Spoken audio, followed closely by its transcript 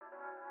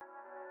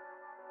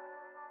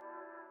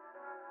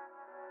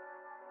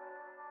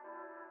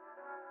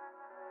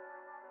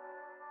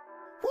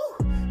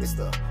It's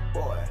the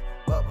boy,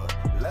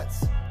 Bubba,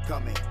 Lutz,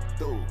 coming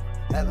through.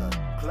 Hella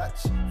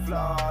clutch,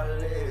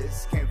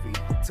 flawless, can't be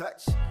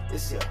touched.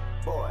 It's your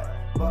boy,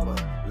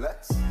 Bubba,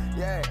 Lutz.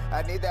 Yeah,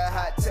 I need that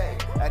hot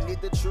take. I need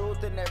the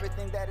truth and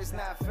everything that is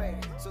not fake.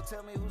 So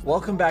tell me who's...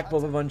 Welcome back,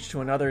 Bubba Bunch,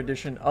 to another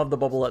edition of the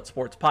Bubba Lutz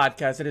Sports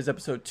Podcast. It is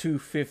episode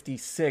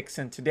 256,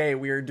 and today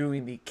we are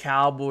doing the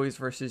Cowboys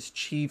versus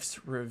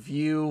Chiefs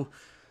review.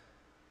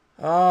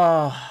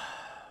 I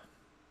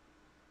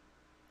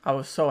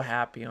was so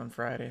happy on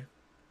Friday.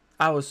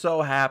 I was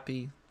so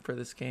happy for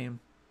this game.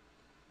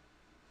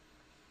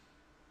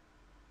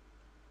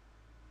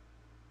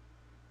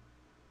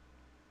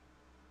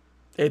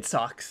 It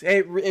sucks.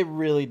 It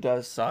really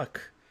does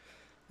suck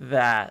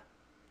that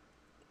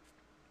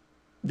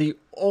the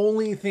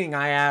only thing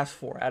I asked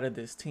for out of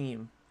this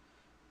team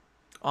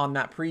on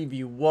that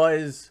preview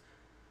was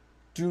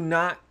do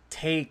not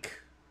take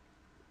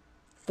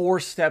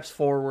 4 steps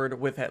forward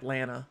with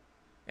Atlanta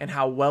and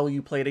how well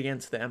you played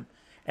against them,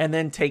 and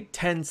then take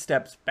 10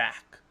 steps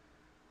back.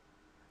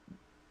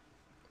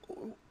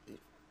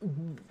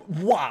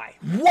 Why?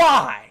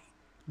 Why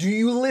do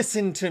you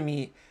listen to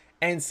me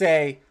and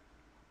say,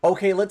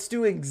 okay, let's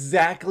do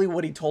exactly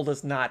what he told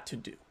us not to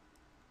do?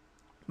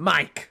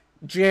 Mike,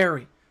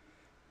 Jerry,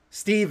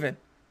 Steven,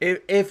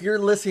 if you're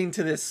listening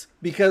to this,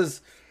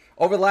 because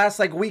over the last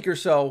week or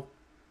so,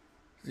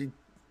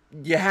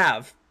 you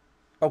have,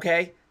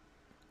 okay?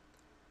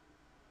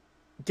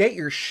 Get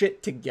your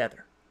shit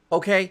together,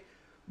 okay?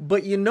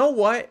 But you know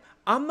what?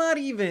 I'm not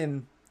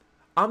even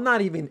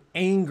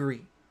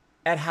angry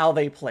at how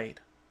they played.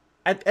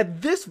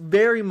 At this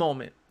very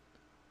moment,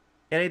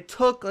 and it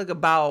took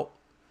about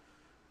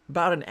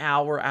an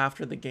hour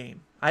after the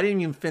game. I didn't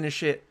even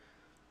finish it.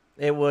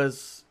 It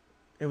was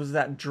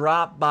that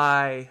drop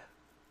by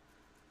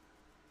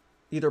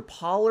either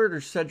Pollard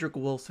or Cedric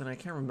Wilson. I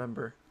can't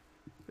remember.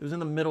 It was in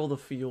the middle of the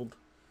field.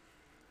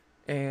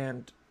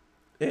 And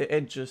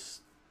it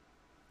just...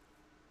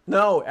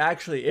 No,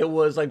 actually, it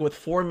was with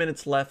 4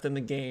 minutes left in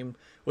the game,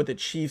 with the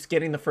Chiefs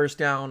getting the first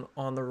down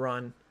on the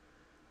run.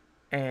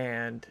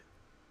 And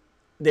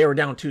they were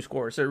down 2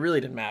 scores, so it really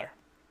didn't matter.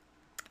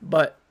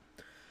 But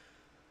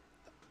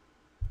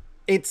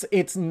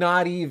it's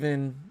not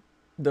even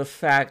the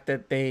fact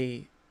that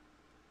they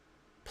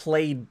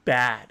played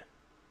bad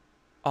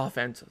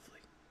offensively.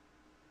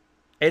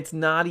 It's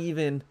not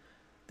even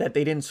that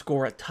they didn't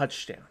score a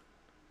touchdown.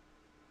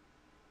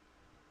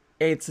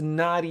 It's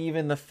not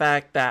even the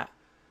fact that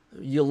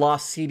you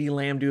lost CeeDee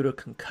Lamb due to a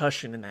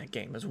concussion in that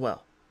game as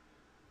well.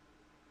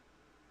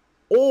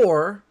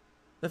 Or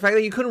the fact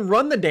that you couldn't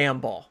run the damn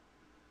ball.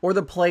 Or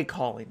the play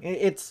calling.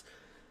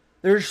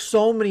 There's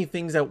so many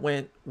things that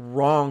went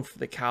wrong for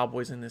the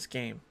Cowboys in this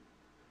game.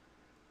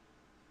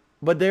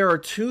 But there are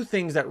 2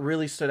 things that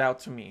really stood out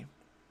to me.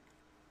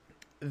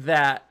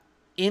 That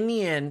in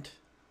the end,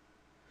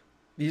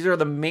 these are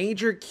the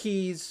major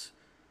keys,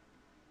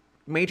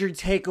 major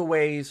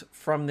takeaways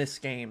from this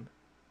game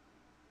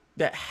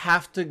that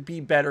have to be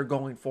better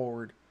going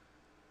forward.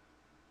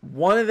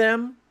 One of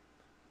them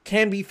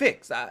can be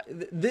fixed.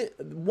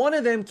 One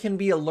of them can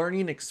be a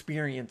learning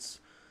experience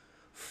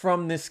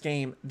from this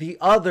game. The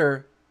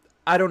other,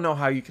 I don't know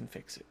how you can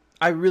fix it.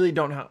 I really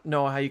don't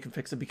know how you can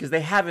fix it, because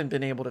they haven't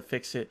been able to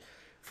fix it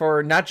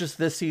for not just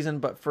this season,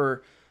 but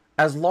for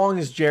as long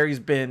as Jerry's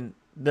been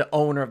the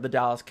owner of the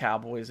Dallas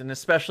Cowboys, and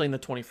especially in the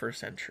 21st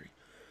century.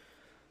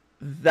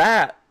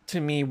 That, to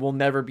me, will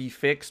never be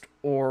fixed,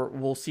 or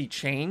we'll see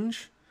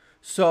change.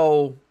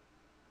 So,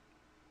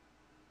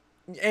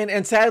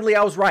 and sadly,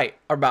 I was right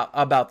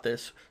about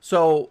this.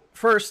 So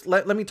first,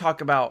 let me talk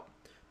about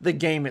the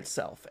game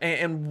itself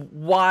and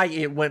why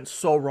it went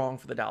so wrong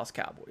for the Dallas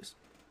Cowboys.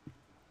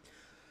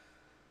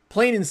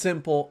 Plain and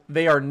simple,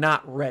 they are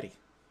not ready.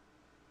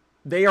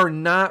 They are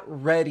not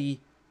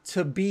ready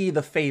to be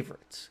the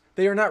favorites.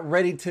 They are not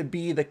ready to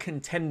be the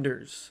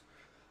contenders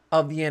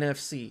of the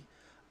NFC,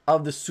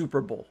 of the Super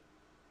Bowl.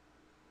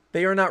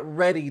 They are not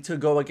ready to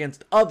go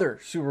against other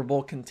Super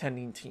Bowl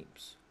contending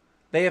teams.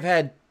 They have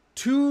had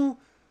 2,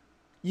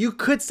 you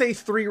could say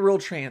 3 real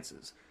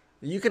chances.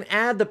 You can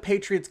add the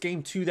Patriots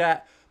game to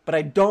that, but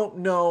I don't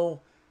know.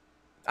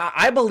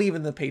 I believe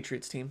in the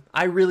Patriots team.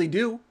 I really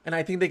do. And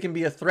I think they can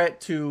be a threat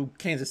to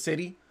Kansas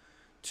City,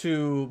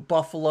 to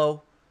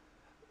Buffalo.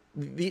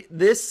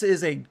 This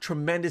is a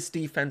tremendous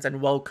defense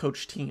and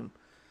well-coached team.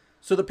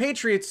 So the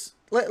Patriots,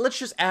 let's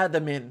just add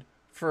them in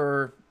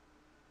for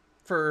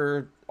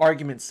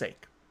argument's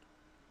sake.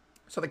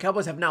 So the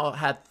Cowboys have now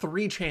had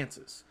 3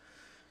 chances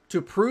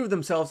to prove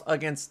themselves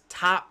against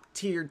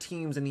top-tier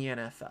teams in the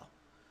NFL.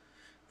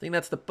 I think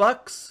that's the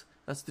Bucks,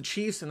 that's the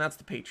Chiefs, and that's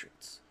the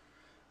Patriots.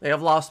 They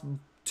have lost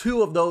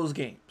 2 of those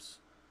games.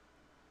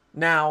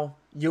 Now,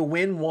 you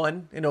win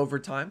 1 in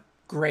overtime.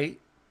 Great.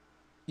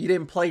 You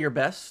didn't play your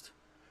best,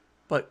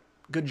 but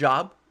good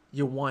job.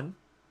 You won.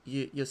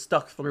 You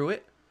stuck through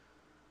it.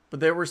 But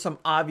there were some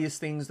obvious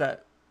things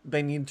that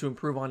they needed to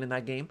improve on in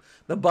that game.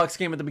 The Bucks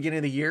game at the beginning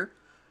of the year,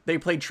 they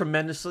played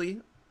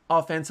tremendously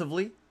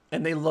offensively,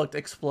 and they looked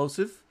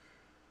explosive.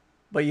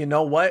 But you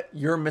know what?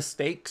 Your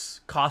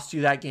mistakes cost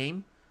you that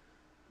game.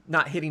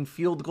 not hitting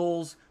field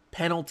goals,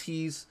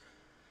 penalties,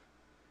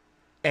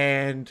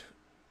 and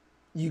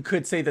you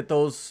could say that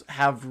those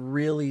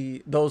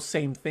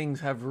same things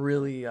have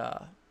really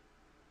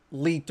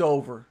leaked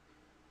over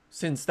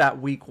since that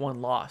week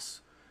 1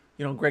 loss.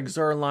 You know, Greg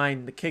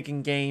Zuerlein, the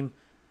kicking game,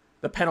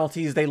 the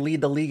penalties, they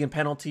lead the league in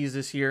penalties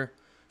this year.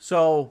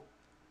 So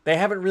they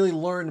haven't really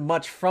learned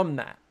much from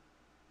that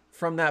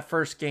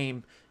first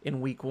game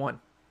in week 1.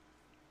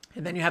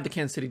 And then you have the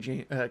Kansas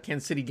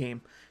City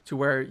game to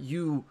where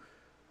you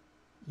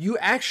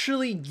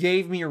actually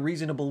gave me a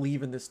reason to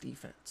believe in this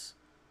defense.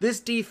 This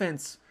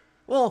defense,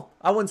 well,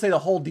 I wouldn't say the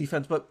whole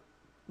defense, but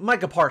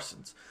Micah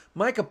Parsons.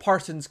 Micah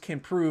Parsons can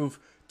prove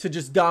to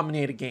just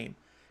dominate a game.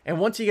 And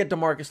once you get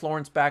DeMarcus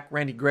Lawrence back,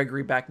 Randy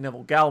Gregory back,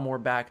 Neville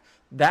Gallimore back,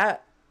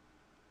 that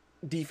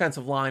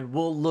defensive line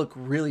will look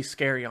really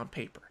scary on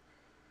paper.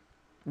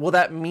 Will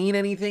that mean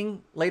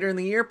anything later in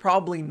the year?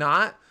 Probably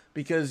not,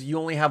 because you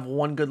only have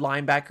one good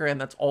linebacker, and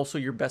that's also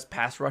your best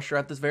pass rusher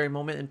at this very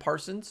moment in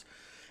Parsons.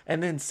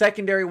 And then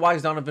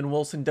secondary-wise, Donovan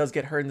Wilson does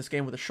get hurt in this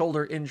game with a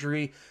shoulder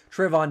injury.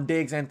 Trevon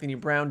Diggs, Anthony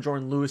Brown,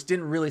 Jordan Lewis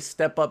didn't really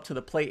step up to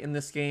the plate in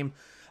this game.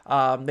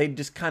 They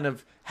just kind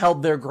of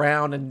held their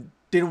ground and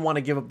didn't want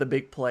to give up the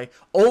big play.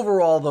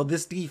 Overall, though,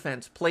 this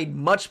defense played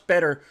much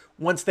better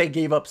once they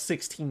gave up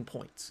 16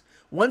 points.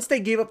 Once they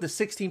gave up the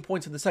 16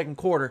 points in the second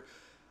quarter,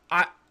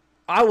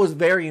 I was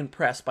very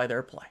impressed by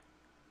their play.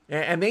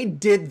 And they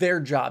did their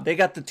job. They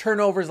got the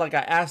turnovers like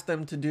I asked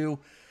them to do.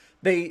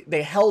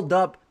 They held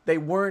up. They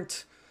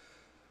weren't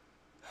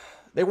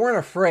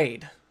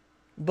afraid.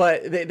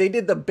 But they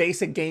did the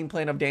basic game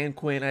plan of Dan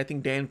Quinn. I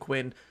think Dan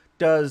Quinn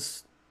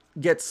does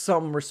get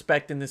some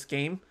respect in this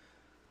game.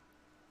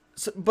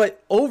 So,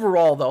 but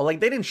overall, though, like,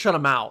 they didn't shut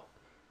him out.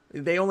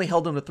 They only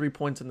held him to 3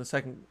 points in the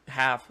second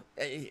half.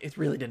 It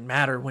really didn't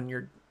matter when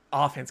your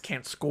offense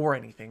can't score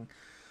anything.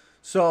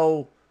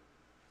 So,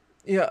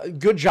 yeah,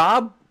 good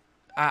job.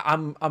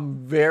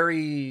 I'm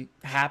very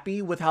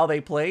happy with how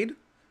they played,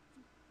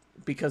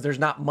 because there's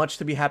not much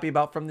to be happy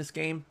about from this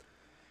game.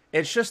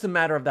 It's just a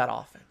matter of that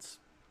offense.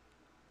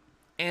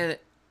 And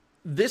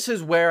this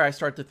is where I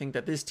start to think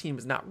that this team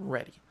is not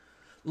ready.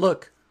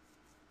 Look,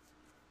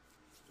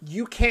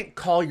 you can't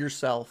call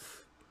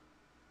yourself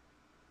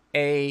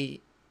a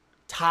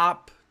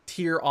top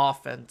tier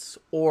offense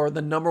or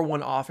the number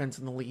 1 offense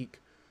in the league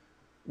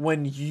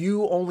when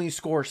you only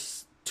score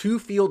 2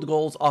 field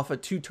goals off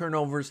of 2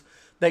 turnovers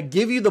that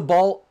give you the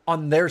ball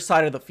on their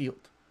side of the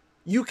field.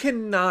 You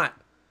cannot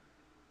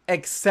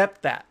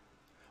accept that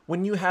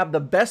when you have the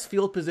best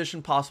field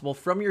position possible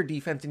from your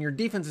defense, and your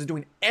defense is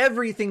doing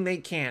everything they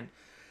can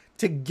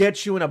to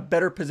get you in a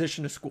better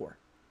position to score.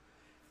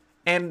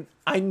 And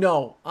I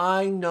know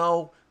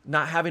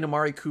not having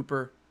Amari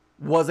Cooper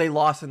was a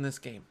loss in this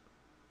game.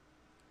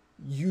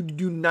 You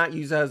do not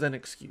use that as an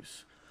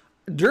excuse.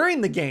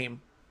 During the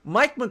game,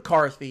 Mike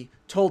McCarthy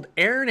told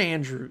Aaron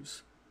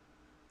Andrews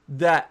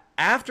that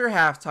after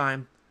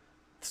halftime,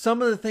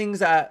 some of the things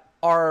that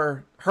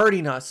are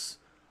hurting us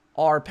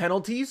are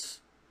penalties,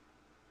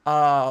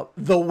 the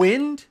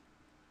wind,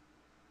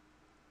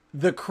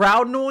 the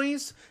crowd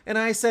noise. And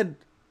I said,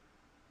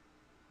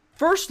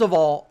 first of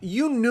all,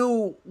 you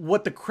knew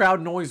what the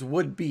crowd noise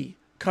would be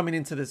coming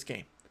into this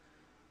game.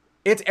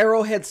 It's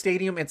Arrowhead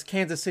Stadium. It's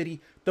Kansas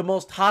City, the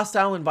most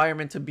hostile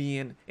environment to be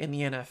in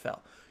the NFL.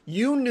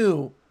 You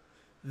knew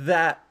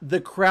that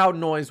the crowd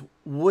noise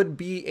would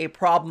be a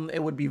problem.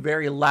 It would be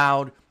very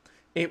loud.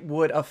 It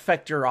would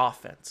affect your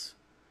offense.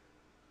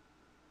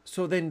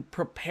 So then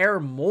prepare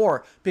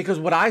more, because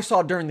what I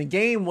saw during the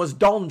game was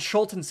Dalton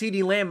Schultz and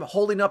CeeDee Lamb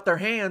holding up their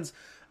hands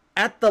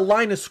at the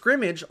line of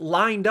scrimmage,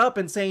 lined up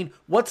and saying,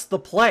 "What's the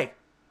play?"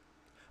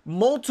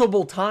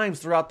 Multiple times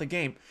throughout the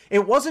game.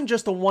 It wasn't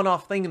just a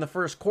one-off thing in the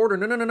first quarter.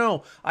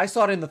 No. I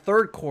saw it in the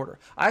third quarter.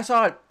 I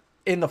saw it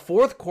in the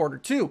fourth quarter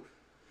too,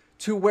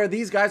 to where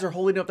these guys are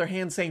holding up their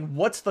hands saying,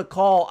 "What's the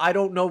call? I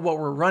don't know what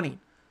we're running."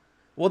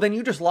 Well, then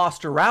you just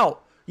lost your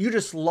route. You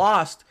just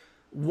lost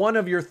one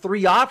of your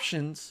 3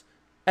 options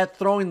at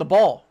throwing the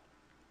ball.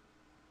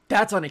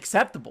 That's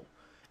unacceptable.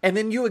 And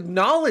then you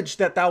acknowledged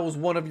that that was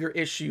one of your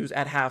issues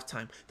at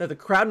halftime, that the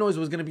crowd noise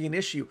was going to be an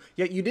issue,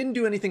 yet you didn't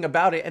do anything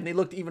about it, and they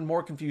looked even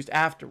more confused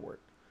afterward.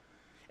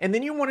 And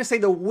then you want to say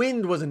the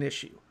wind was an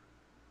issue.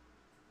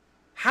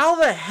 How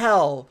the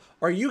hell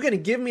are you going to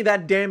give me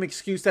that damn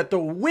excuse that the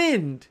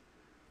wind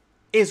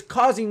is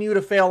causing you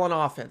to fail on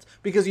offense?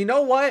 Because you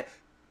know what?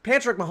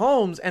 Patrick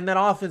Mahomes and that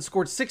offense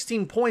scored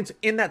 16 points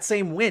in that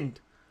same wind.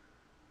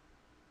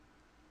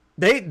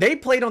 They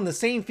played on the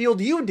same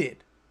field you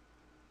did.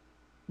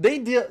 They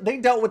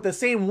dealt with the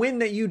same win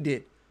that you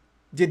did.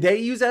 Did they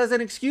use that as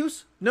an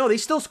excuse? No, they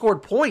still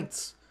scored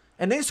points.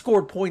 And they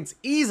scored points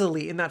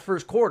easily in that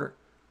first quarter.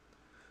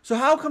 So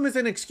how come it's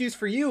an excuse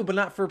for you, but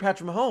not for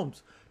Patrick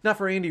Mahomes? Not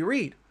for Andy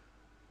Reid?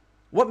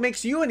 What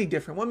makes you any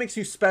different? What makes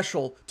you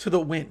special to the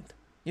wind?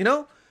 You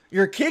know?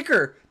 Your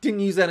kicker didn't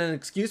use that as an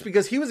excuse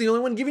because he was the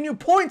only one giving you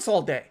points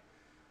all day.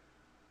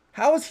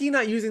 How is he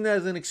not using that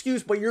as an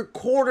excuse, but your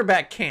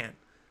quarterback can?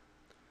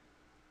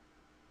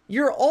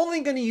 You're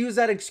only going to use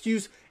that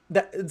excuse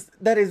that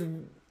is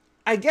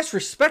I guess,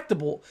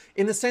 respectable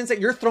in the sense that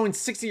you're throwing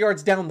 60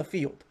 yards down the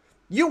field.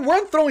 You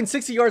weren't throwing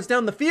 60 yards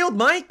down the field,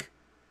 Mike.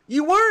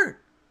 You weren't.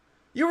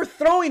 You were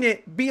throwing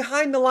it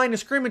behind the line of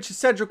scrimmage to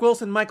Cedric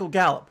Wilson, Michael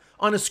Gallup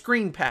on a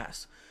screen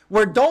pass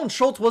where Dalton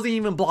Schultz wasn't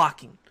even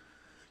blocking.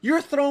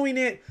 You're throwing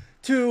it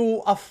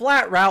to a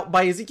flat route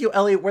by Ezekiel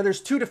Elliott where there's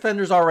 2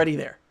 defenders already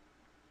there.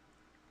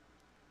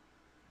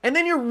 And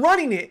then you're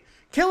running it.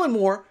 Kellen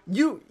Moore,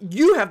 you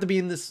have to be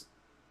in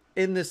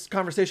this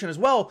conversation as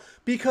well,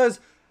 because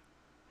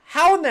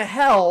how in the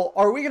hell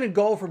are we going to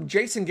go from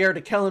Jason Garrett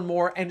to Kellen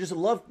Moore and just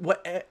love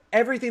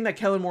everything that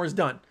Kellen Moore has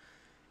done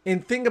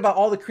and think about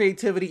all the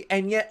creativity,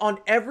 and yet on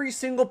every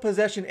single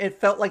possession it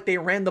felt like they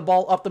ran the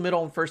ball up the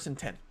middle on 1st and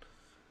 10.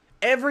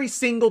 Every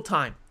single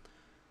time.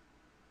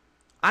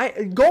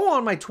 I go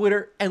on my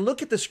Twitter and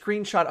look at the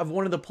screenshot of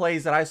one of the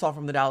plays that I saw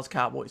from the Dallas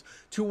Cowboys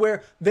to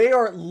where they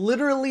are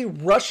literally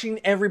rushing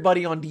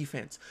everybody on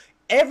defense.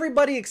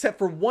 Everybody except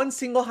for one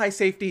single high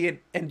safety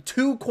and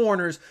 2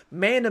 corners,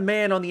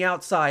 man-to-man on the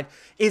outside,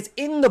 is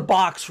in the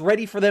box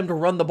ready for them to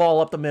run the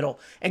ball up the middle.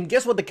 And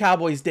guess what the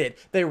Cowboys did?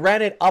 They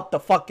ran it up the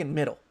fucking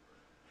middle.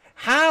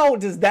 How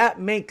does that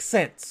make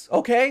sense?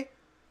 Okay?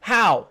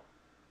 How?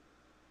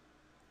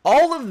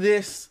 All of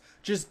this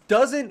just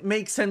doesn't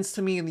make sense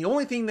to me, and the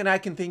only thing that I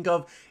can think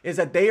of is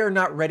that they are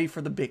not ready for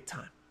the big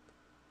time.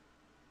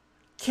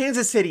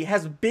 Kansas City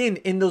has been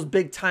in those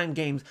big time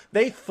games.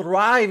 They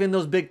thrive in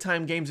those big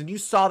time games, and you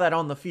saw that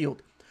on the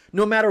field.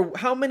 No matter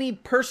how many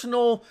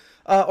personal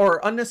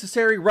or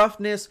unnecessary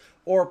roughness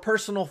or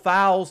personal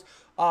fouls,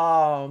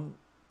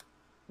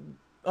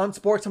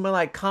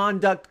 unsportsmanlike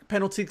conduct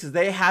penalties, because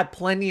they had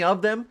plenty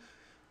of them,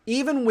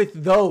 even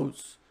with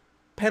those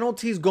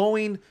penalties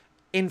going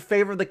in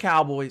favor of the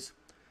Cowboys,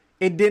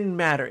 it didn't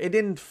matter. It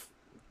didn't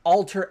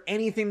alter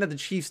anything that the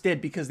Chiefs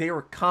did because they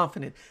were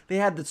confident. They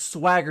had the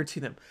swagger to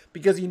them.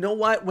 Because you know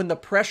what? When the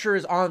pressure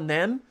is on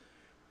them,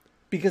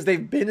 because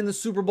they've been in the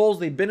Super Bowls,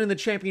 they've been in the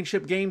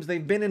championship games,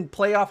 they've been in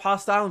playoff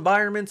hostile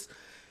environments,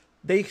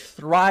 they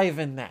thrive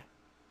in that.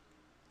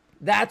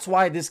 That's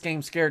why this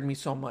game scared me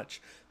so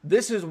much.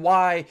 This is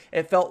why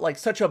it felt like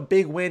such a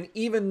big win,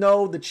 even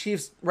though the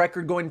Chiefs'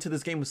 record going into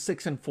this game was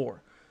 6-4.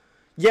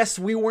 Yes,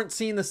 we weren't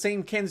seeing the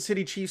same Kansas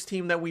City Chiefs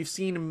team that we've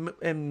seen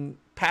in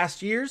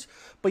past years,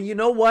 but you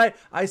know what?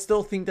 I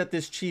still think that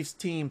this Chiefs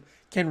team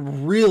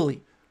can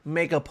really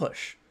make a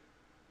push.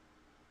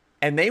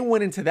 And they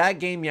went into that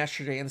game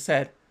yesterday and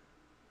said,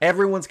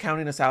 everyone's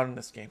counting us out in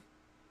this game.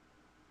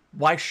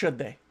 Why should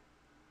they?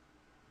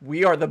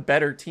 We are the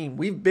better team.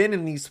 We've been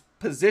in these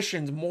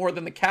positions more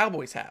than the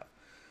Cowboys have.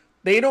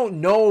 They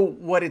don't know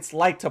what it's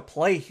like to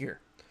play here.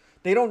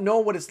 They don't know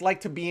what it's like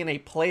to be in a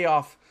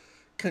playoff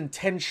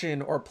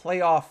contention or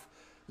playoff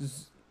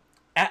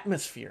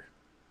atmosphere.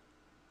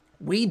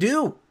 We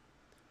do.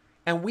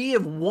 And we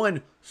have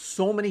won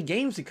so many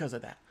games because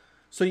of that.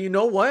 So you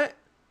know what?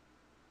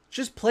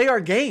 Just play our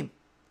game.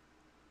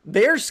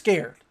 They're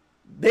scared.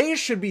 They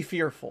should be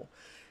fearful.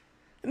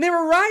 And they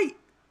were right.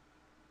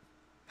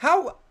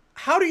 How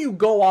do you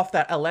go off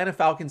that Atlanta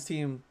Falcons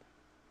team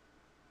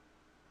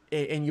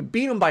and you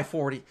beat them by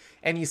 40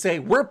 and you say,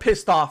 we're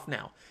pissed off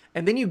now,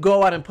 and then you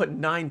go out and put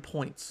 9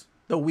 points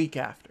the week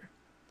after?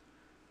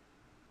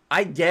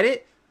 I get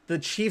it. The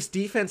Chiefs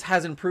defense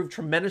has improved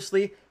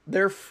tremendously.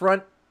 Their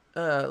front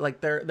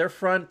their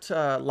front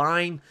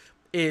line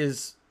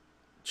is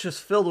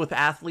just filled with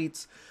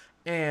athletes,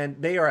 and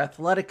they are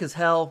athletic as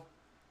hell.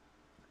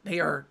 They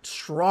are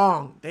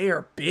strong. They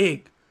are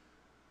big.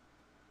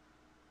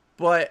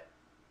 But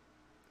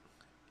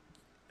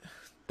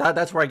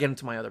that's where I get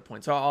into my other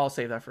point. So I'll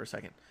save that for a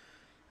second.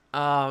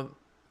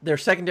 Their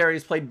secondary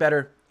has played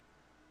better.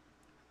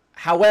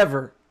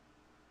 However,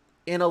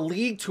 in a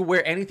league to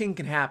where anything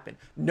can happen,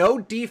 no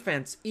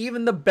defense,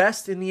 even the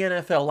best in the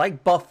NFL,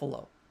 like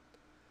Buffalo,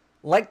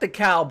 like the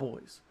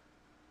Cowboys,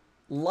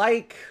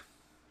 like,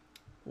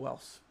 who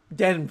else?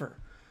 Denver.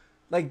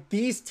 Like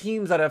these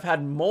teams that have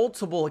had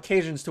multiple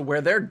occasions to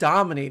where they're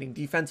dominating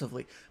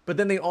defensively, but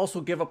then they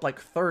also give up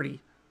like 30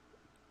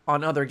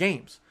 on other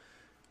games.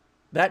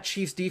 That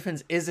Chiefs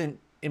defense isn't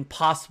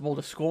impossible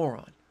to score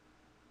on.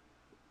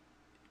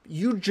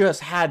 You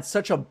just had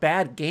such a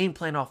bad game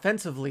plan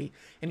offensively,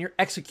 and your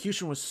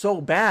execution was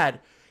so bad,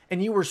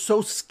 and you were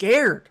so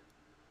scared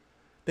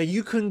that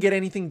you couldn't get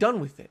anything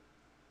done with it.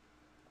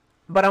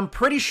 But I'm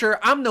pretty sure,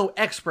 I'm no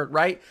expert,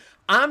 right?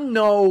 I'm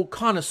no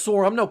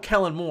connoisseur. I'm no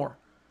Kellen Moore.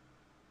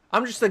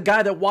 I'm just a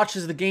guy that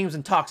watches the games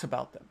and talks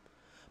about them.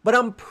 But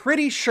I'm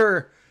pretty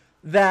sure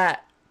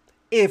that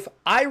if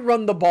I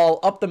run the ball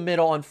up the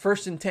middle on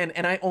 1st and 10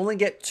 and I only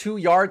get 2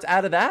 yards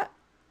out of that,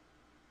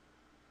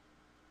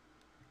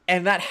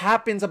 and that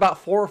happens about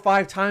 4 or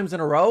 5 times in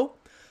a row,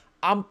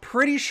 I'm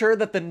pretty sure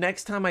that the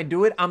next time I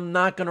do it, I'm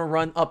not going to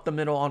run up the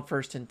middle on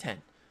 1st and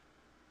 10.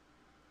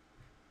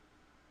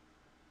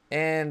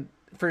 And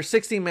for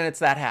 60 minutes,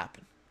 that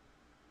happened.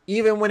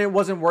 Even when it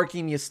wasn't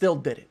working, you still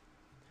did it.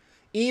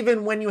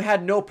 Even when you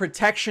had no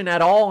protection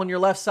at all on your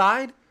left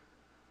side,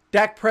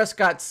 Dak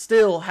Prescott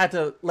still had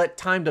to let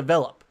time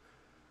develop.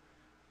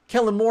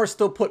 Kellen Moore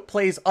still put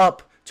plays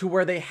up to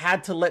where they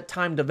had to let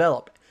time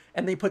develop.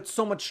 And they put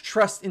so much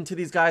trust into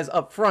these guys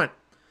up front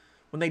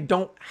when they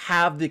don't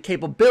have the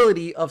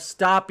capability of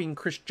stopping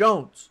Chris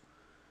Jones,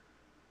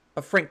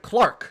 of Frank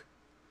Clark.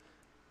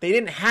 They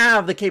didn't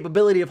have the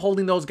capability of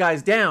holding those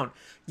guys down.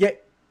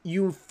 Yet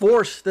you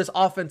force this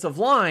offensive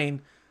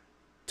line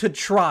to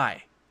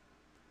try,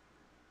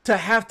 to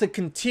have to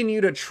continue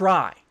to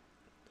try.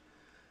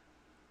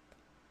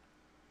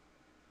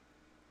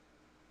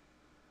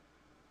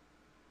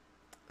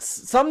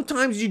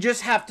 Sometimes you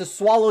just have to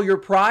swallow your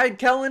pride,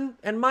 Kellen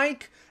and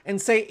Mike, and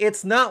say,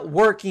 it's not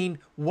working.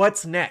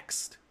 What's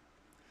next?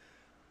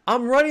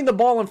 I'm running the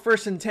ball on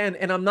 1st and 10,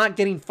 and I'm not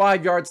getting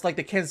 5 yards like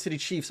the Kansas City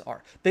Chiefs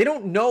are. They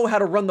don't know how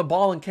to run the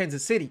ball in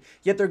Kansas City,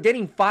 yet they're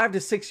getting 5 to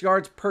 6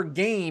 yards per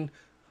gain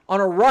on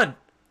a run,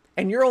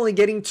 and you're only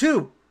getting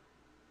 2.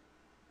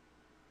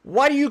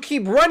 Why do you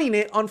keep running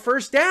it on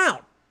 1st down?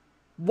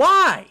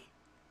 Why?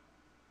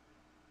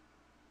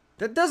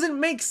 That doesn't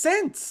make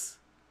sense.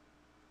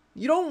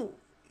 You don't...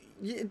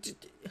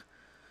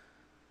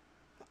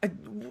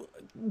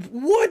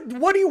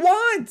 What do you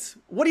want?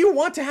 What do you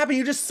want to happen?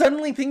 You just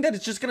suddenly think that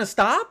it's just going to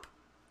stop?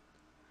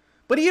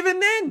 But even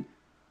then,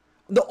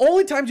 the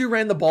only times you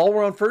ran the ball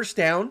were on 1st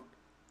down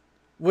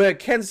with a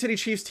Kansas City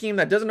Chiefs team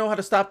that doesn't know how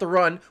to stop the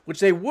run, which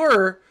they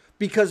were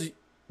because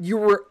you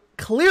were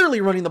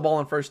clearly running the ball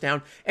on 1st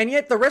down, and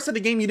yet the rest of the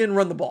game you didn't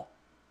run the ball.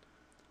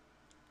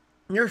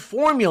 Your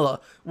formula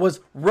was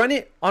run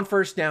it on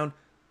 1st down,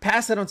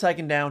 pass it on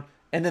 2nd down,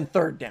 and then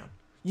 3rd down.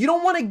 You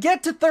don't want to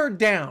get to 3rd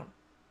down.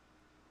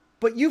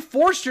 But you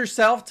forced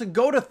yourself to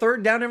go to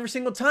 3rd down every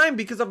single time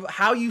because of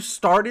how you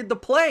started the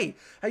play,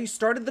 how you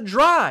started the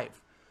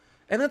drive.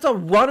 And that's a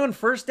run on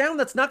 1st down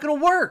that's not going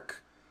to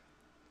work.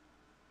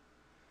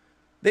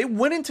 They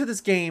went into this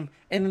game,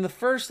 and in the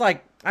first,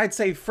 I'd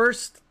say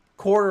first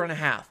quarter and a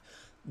half,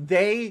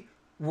 they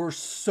were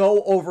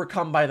so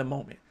overcome by the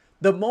moment.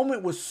 The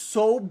moment was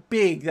so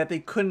big that they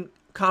couldn't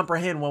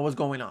comprehend what was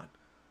going on.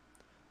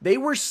 They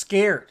were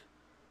scared.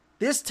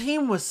 This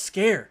team was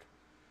scared.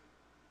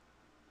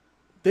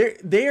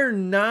 They're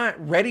not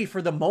ready for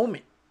the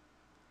moment.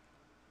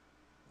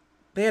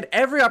 They had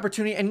every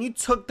opportunity, and you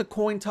took the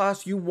coin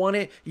toss. You won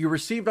it. You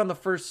received on the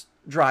first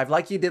drive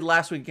like you did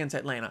last week against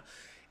Atlanta.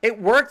 It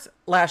worked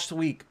last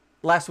week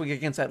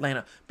against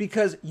Atlanta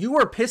because you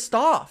were pissed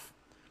off.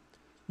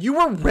 You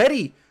were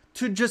ready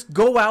to just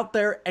go out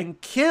there and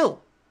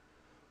kill.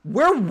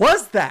 Where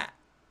was that?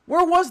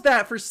 Where was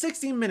that for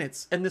 60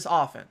 minutes in this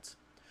offense?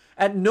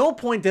 At no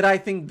point did I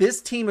think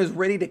this team is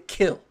ready to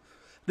kill.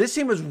 This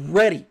team is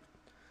ready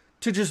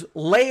to just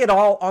lay it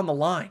all on the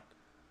line,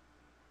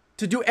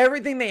 to do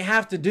everything they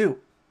have to do.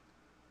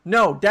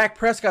 No, Dak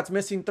Prescott's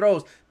missing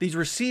throws. These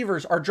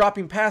receivers are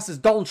dropping passes.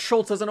 Dalton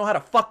Schultz doesn't know how to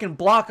fucking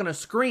block on a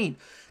screen.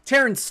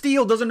 Terrence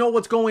Steele doesn't know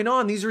what's going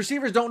on. These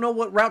receivers don't know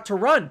what route to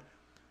run.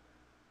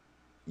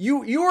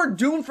 You are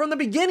doomed from the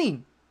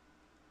beginning.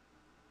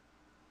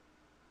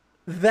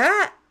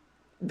 That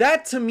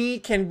to me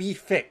can be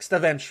fixed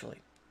eventually.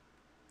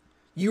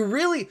 You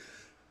really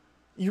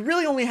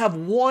only have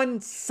one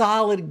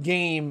solid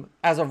game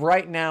as of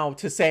right now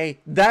to say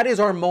that is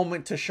our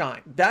moment to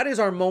shine. That is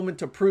our moment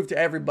to prove to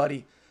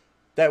everybody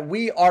that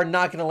we are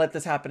not going to let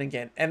this happen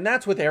again. And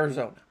that's with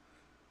Arizona.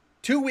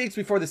 2 weeks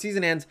before the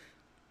season ends,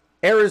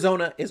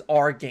 Arizona is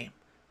our game.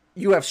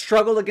 You have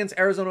struggled against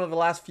Arizona over the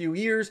last few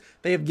years.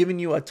 They have given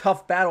you a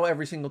tough battle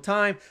every single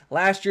time.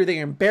 Last year, they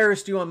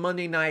embarrassed you on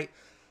Monday night.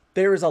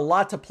 There is a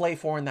lot to play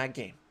for in that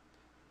game.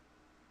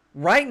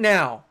 Right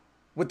now,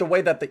 with the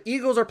way that the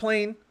Eagles are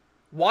playing,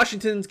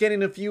 Washington's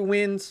getting a few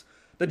wins.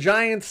 The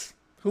Giants,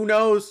 who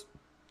knows?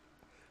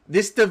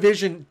 This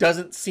division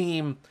doesn't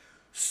seem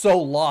so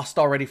lost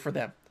already for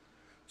them.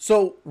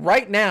 So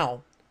right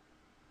now,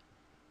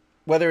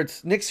 whether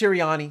it's Nick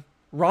Sirianni,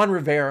 Ron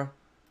Rivera,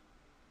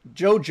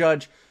 Joe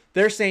Judge,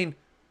 they're saying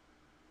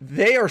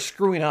they are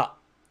screwing up.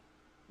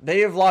 They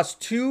have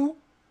lost 2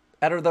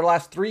 out of their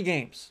last 3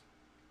 games.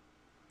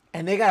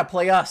 And they got to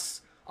play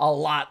us a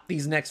lot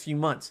these next few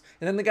months.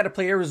 And then they got to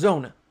play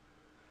Arizona.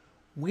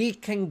 We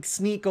can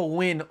sneak a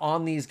win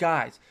on these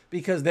guys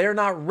because they're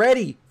not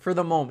ready for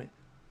the moment.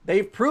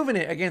 They've proven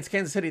it against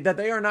Kansas City that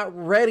they are not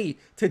ready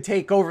to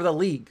take over the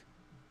league.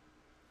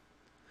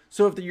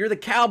 So if you're the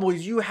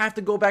Cowboys, you have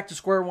to go back to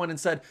square one and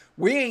said,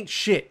 we ain't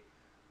shit.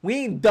 We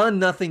ain't done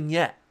nothing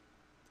yet.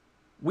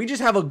 We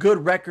just have a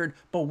good record,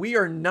 but we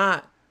are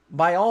not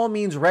by all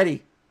means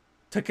ready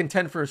to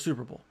contend for a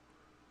Super Bowl.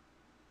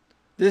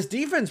 This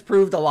defense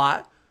proved a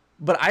lot.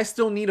 But I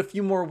still need a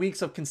few more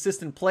weeks of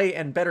consistent play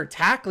and better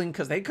tackling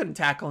because they couldn't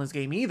tackle in this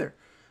game either.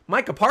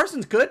 Micah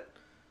Parsons could.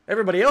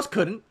 Everybody else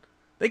couldn't.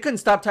 They couldn't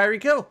stop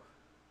Tyreek Hill.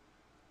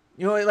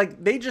 You know,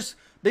 like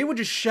they would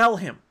just shell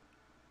him.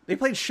 They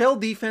played shell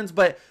defense,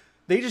 but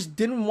they just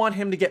didn't want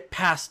him to get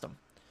past them.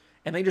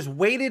 And they just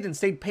waited and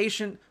stayed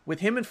patient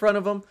with him in front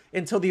of them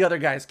until the other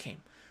guys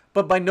came.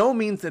 But by no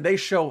means did they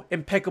show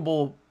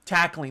impeccable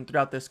tackling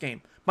throughout this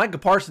game. Micah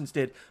Parsons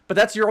did, but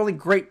that's your only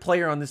great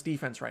player on this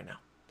defense right now.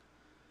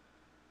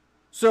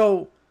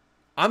 So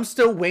I'm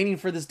still waiting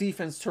for this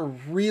defense to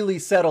really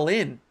settle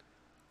in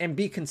and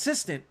be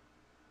consistent.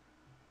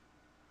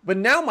 But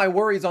now my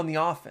worry is on the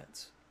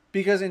offense.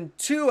 Because in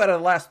 2 out of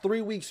the last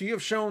 3 weeks, you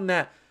have shown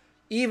that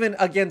even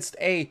against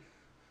a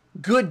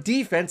good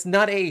defense,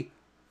 not a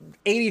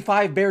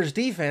 85 Bears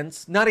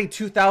defense, not a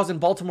 2000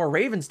 Baltimore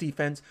Ravens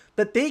defense,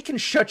 that they can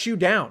shut you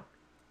down.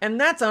 And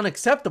that's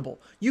unacceptable.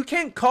 You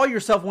can't call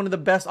yourself one of the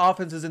best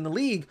offenses in the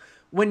league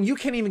when you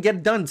can't even get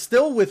it done.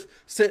 Still with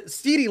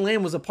CeeDee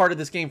Lamb was a part of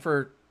this game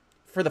for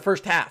the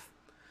first half.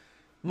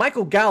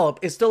 Michael Gallup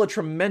is still a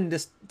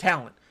tremendous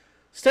talent.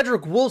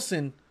 Cedric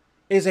Wilson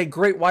is a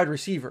great wide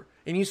receiver.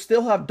 And you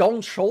still have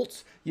Dalton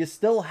Schultz. You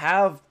still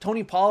have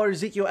Tony Pollard,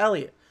 Ezekiel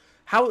Elliott.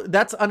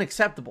 That's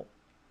unacceptable.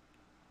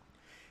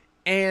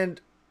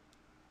 And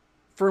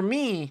for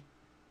me,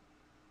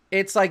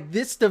 it's like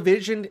this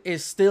division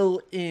is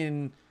still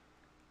in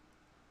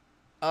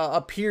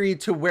a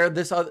period to where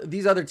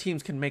these other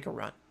teams can make a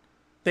run.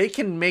 They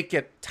can make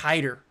it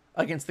tighter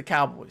against the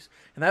Cowboys.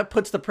 And that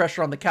puts the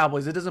pressure on the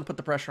Cowboys. It doesn't put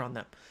the pressure on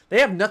them. They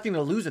have nothing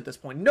to lose at this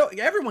point. No,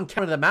 everyone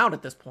counted them out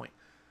at this point.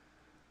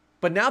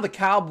 But now the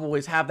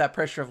Cowboys have that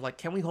pressure of like,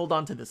 can we hold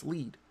on to this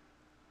lead?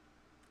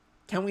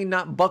 Can we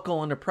not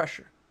buckle under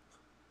pressure?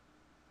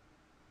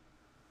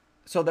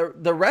 So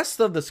the rest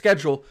of the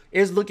schedule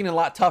is looking a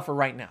lot tougher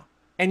right now.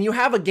 And you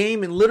have a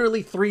game in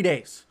literally 3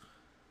 days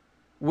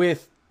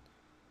with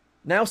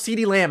now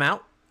CeeDee Lamb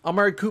out,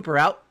 Amari Cooper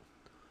out.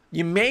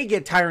 You may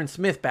get Tyron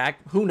Smith back.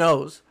 Who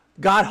knows?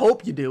 God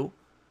hope you do.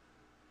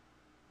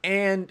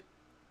 And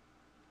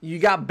you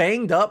got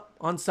banged up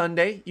on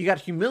Sunday. You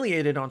got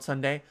humiliated on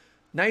Sunday.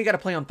 Now you got to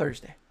play on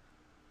Thursday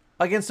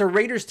against a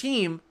Raiders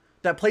team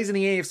that plays in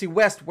the AFC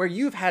West, where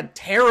you've had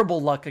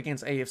terrible luck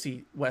against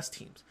AFC West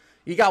teams.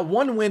 You got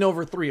 1 win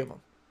over 3 of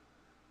them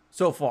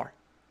so far.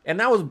 And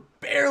that was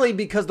barely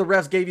because the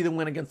refs gave you the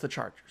win against the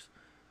Chargers.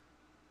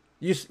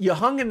 You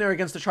hung in there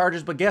against the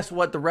Chargers, but guess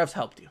what? The refs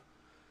helped you.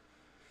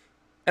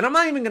 And I'm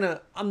not even going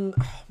to, oh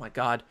my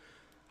God.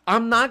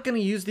 I'm not going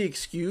to use the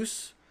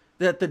excuse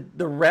that the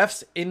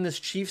refs in this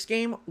Chiefs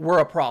game were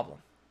a problem.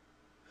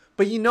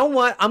 But you know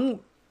what?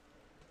 I'm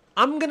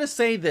going to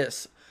say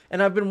this,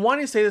 and I've been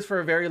wanting to say this for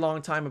a very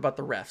long time about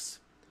the refs.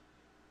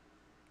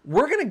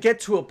 We're going to get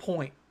to a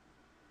point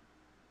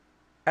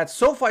at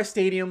SoFi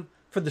Stadium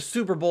for the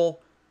Super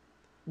Bowl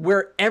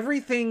where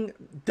everything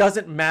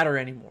doesn't matter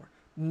anymore.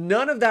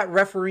 None of that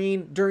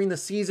refereeing during the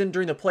season,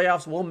 during the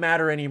playoffs will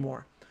matter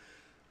anymore.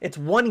 It's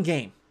one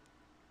game.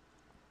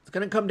 It's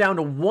going to come down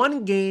to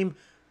one game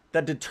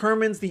that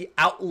determines the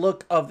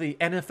outlook of the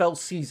NFL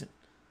season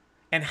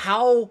and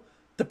how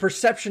the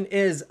perception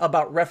is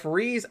about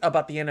referees,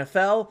 about the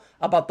NFL,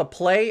 about the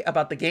play,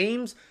 about the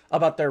games,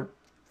 about their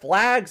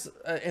flags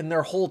and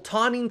their whole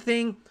taunting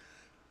thing.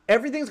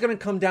 Everything's going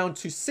to come down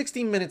to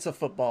 60 minutes of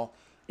football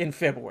in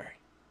February.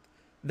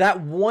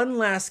 That one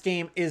last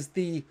game is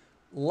the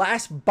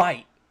last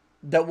bite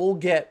that we'll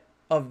get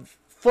of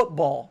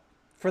football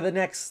for the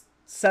next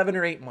 7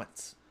 or 8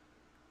 months.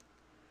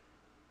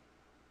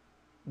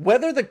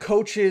 Whether the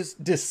coaches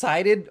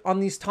decided on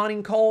these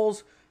taunting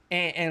calls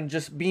and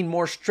just being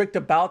more strict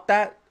about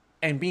that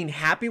and being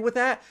happy with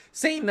that,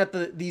 saying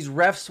that these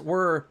refs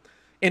were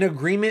in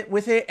agreement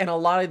with it and a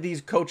lot of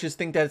these coaches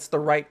think that it's the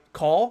right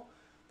call,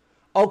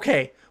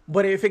 okay.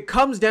 But if it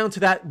comes down to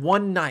that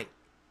one night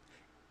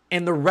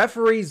and the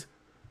referees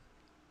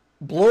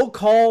blow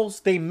calls,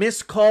 they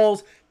miss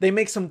calls, they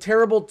make some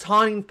terrible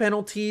taunting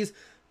penalties,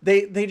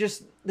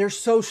 they're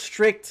so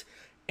strict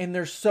and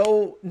they're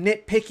so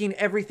nitpicking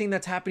everything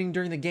that's happening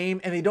during the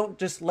game, and they don't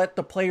just let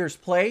the players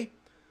play,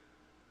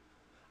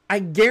 I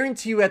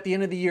guarantee you at the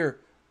end of the year,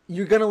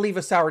 you're going to leave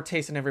a sour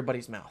taste in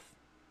everybody's mouth.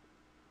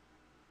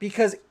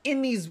 Because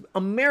in these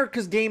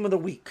America's Game of the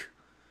Week,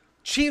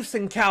 Chiefs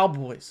and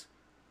Cowboys,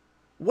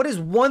 what is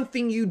one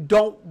thing you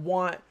don't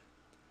want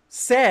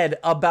said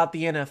about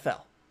the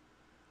NFL?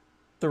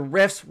 The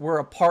refs were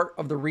a part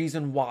of the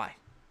reason why.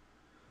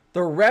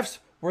 The refs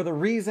were the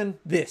reason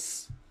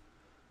this.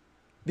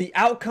 The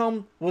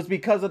outcome was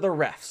because of the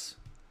refs.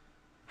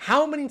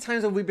 How many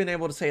times have we been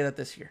able to say that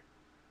this year?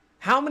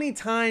 How many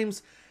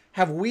times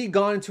have we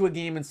gone into a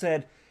game and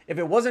said, if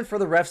it wasn't for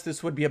the refs,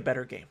 this would be a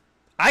better game?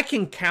 I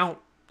can count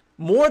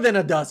more than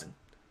a dozen.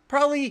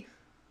 Probably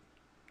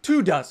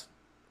 2 dozen.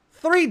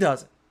 3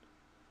 dozen.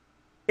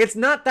 It's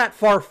not that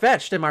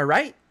far-fetched, am I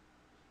right?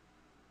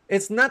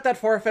 It's not that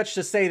far-fetched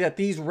to say that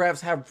these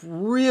refs have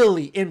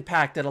really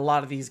impacted a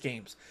lot of these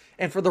games,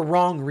 and for the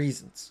wrong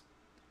reasons.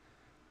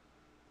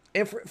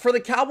 And for the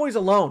Cowboys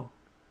alone,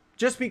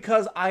 just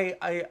because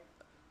I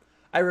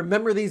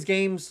remember these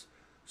games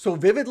so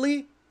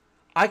vividly,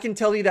 I can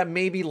tell you that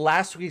maybe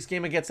last week's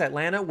game against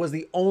Atlanta was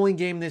the only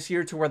game this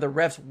year to where the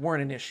refs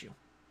weren't an issue.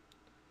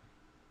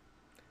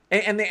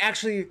 And they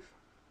actually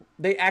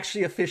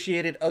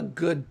officiated a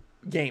good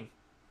game.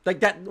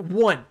 Like that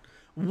one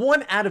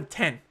out of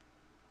 10.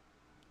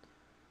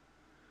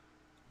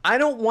 I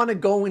don't want to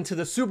go into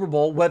the Super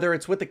Bowl, whether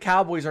it's with the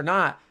Cowboys or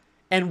not,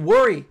 and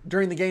worry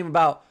during the game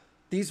about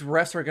these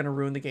refs are going to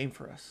ruin the game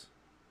for us.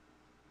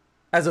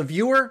 As a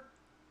viewer,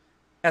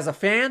 as a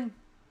fan,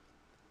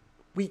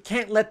 We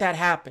can't let that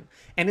happen.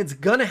 And it's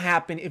going to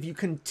happen if you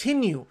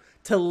continue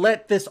to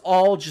let this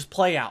all just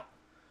play out.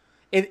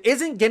 It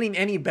isn't getting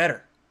any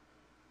better.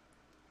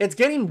 It's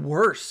getting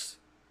worse.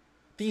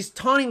 These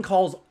taunting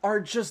calls are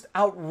just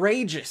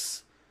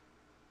outrageous.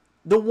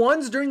 The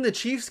ones during the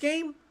Chiefs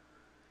game,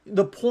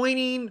 the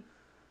pointing,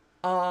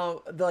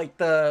 like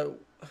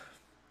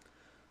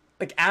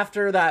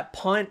after that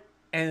punt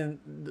and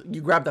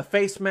you grab the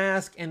face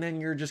mask and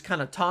then you're just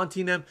kind of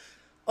taunting them.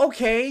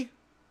 Okay,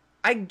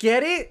 I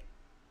get it.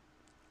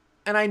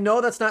 And I know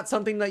that's not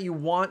something that you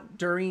want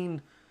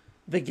during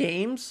the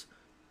games.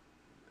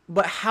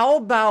 But how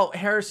about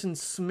Harrison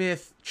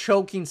Smith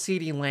choking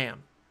CeeDee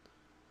Lamb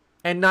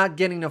and not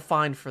getting a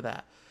fine for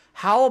that?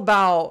 How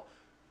about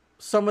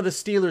some of the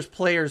Steelers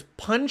players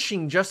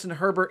punching Justin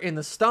Herbert in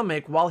the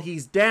stomach while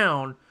he's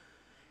down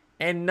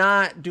and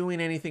not doing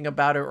anything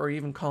about it or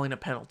even calling a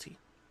penalty?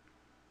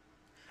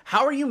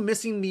 How are you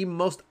missing the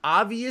most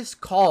obvious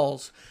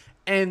calls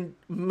and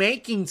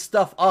making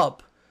stuff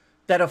up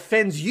that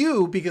offends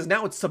you because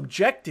now it's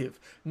subjective?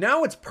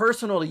 Now it's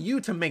personal to you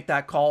to make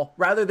that call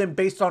rather than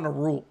based on a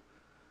rule.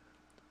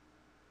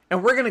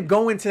 And we're going to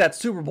go into that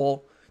Super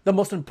Bowl, the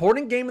most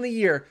important game of the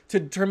year, to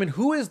determine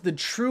who is the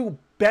true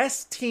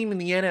best team in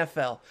the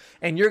NFL.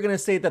 And you're going to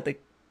say that the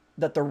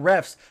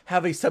refs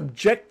have a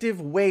subjective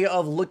way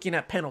of looking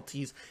at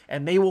penalties,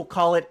 and they will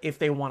call it if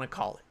they want to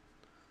call it.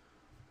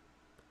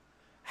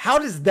 How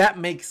does that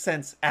make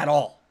sense at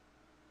all?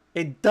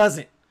 It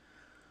doesn't.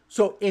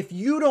 So if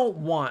you don't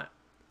want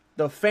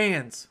the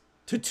fans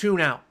to tune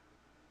out,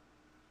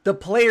 the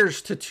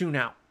players to tune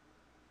out,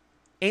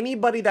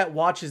 anybody that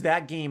watches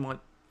that game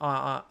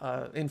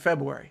in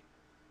February,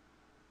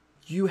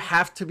 you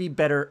have to be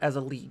better as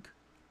a league.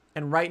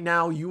 And right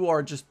now you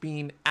are just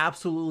being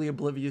absolutely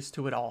oblivious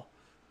to it all.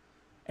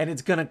 And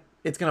it's gonna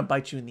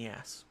bite you in the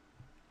ass.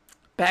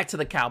 Back to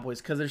the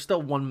Cowboys, because there's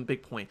still one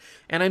big point.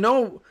 And I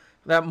know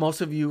that most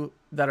of you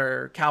that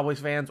are Cowboys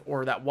fans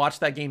or that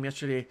watched that game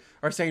yesterday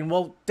are saying,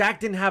 well, Dak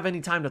didn't have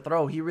any time to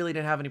throw. He really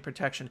didn't have any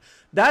protection.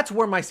 That's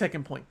where my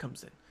second point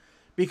comes in.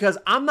 Because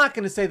I'm not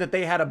going to say that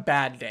they had a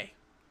bad day.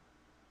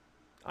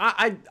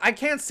 I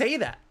can't say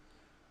that.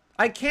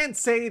 I can't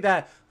say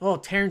that, oh,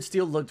 Terrence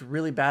Steele looked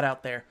really bad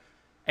out there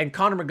and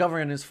Connor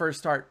McGovern in his first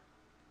start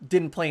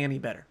didn't play any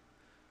better.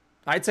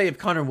 I'd say if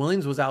Connor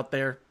Williams was out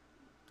there,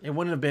 it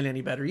wouldn't have been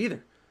any better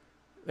either.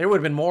 There would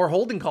have been more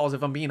holding calls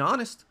if I'm being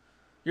honest.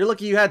 You're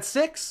lucky you had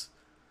 6.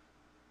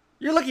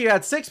 You're lucky you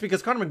had 6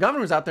 because Connor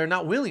McGovern was out there,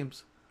 not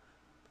Williams.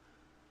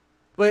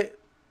 But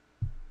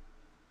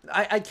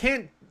I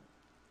can't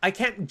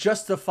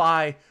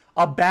justify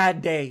a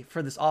bad day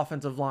for this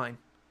offensive line.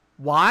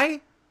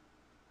 Why?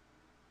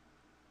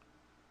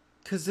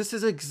 Because this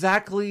is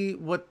exactly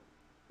what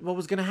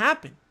was going to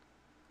happen.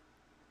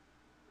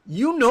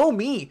 You know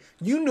me.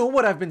 You know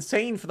what I've been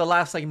saying for the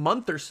last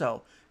month or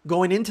so.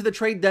 Going into the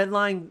trade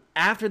deadline,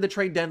 after the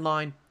trade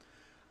deadline,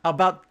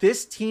 about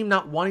this team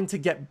not wanting to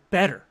get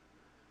better.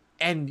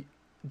 And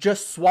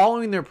just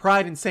swallowing their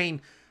pride and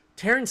saying,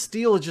 Terrence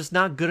Steele is just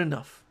not good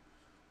enough.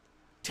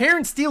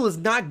 Terrence Steele is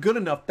not good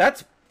enough.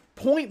 That's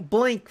point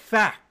blank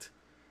fact.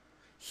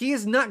 He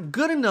is not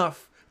good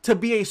enough to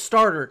be a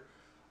starter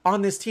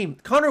on this team.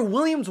 Connor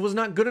Williams was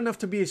not good enough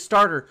to be a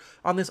starter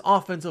on this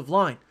offensive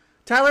line.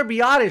 Tyler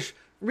Biadasz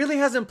really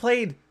hasn't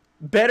played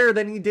better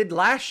than he did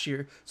last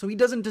year, so he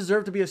doesn't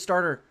deserve to be a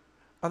starter.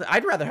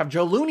 I'd rather have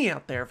Joe Looney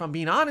out there, if I'm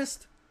being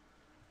honest.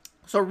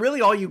 So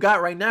really all you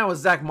got right now is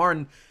Zach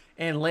Martin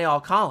and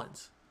La'el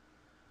Collins.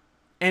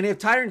 And if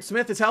Tyron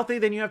Smith is healthy,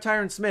 then you have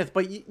Tyron Smith.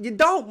 But you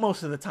don't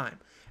most of the time.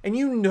 And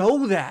you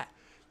know that.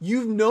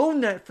 You've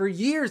known that for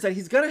years, that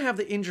he's going to have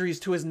the injuries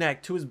to his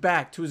neck, to his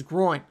back, to his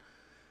groin.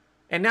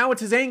 And now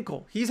it's his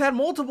ankle. He's had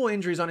multiple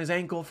injuries on his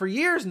ankle for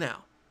years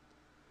now.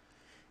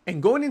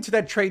 And going into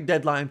that trade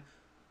deadline,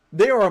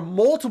 there are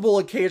multiple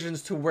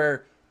occasions to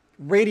where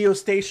radio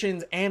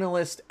stations,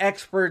 analysts,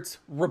 experts,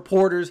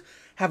 reporters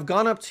have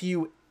gone up to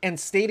you and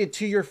stated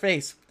to your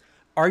face,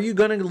 are you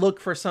going to look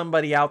for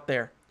somebody out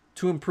there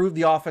to improve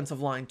the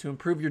offensive line, to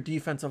improve your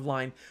defensive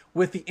line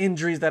with the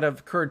injuries that have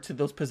occurred to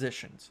those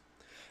positions?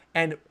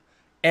 And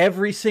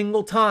every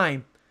single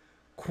time,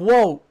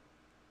 quote,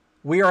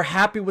 we are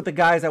happy with the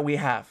guys that we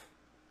have.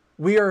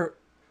 We are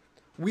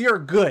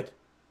good.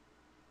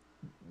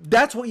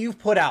 That's what you've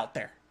put out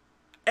there.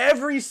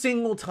 Every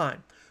single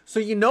time. So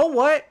you know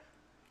what?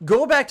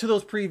 Go back to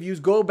those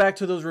previews, go back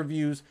to those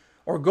reviews,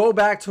 or go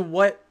back to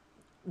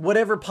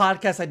whatever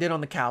podcast I did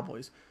on the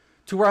Cowboys,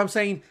 to where I'm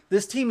saying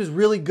this team is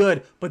really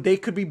good, but they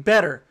could be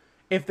better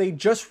if they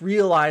just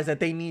realize that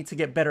they need to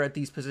get better at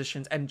these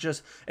positions and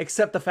just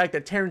accept the fact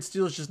that Terrence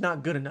Steele is just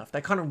not good enough,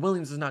 that Connor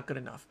Williams is not good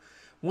enough.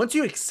 Once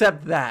you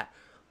accept that,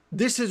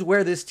 this is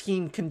where this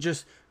team can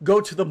just go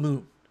to the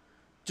moon.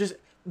 Just,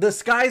 the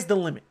sky's the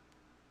limit.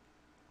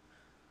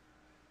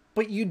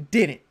 But you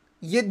didn't.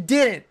 You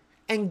didn't.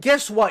 And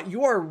guess what?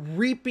 You are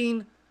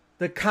reaping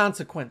the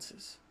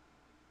consequences.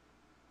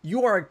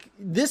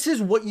 This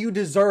is what you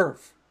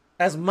deserve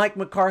as Mike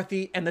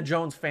McCarthy and the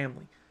Jones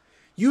family.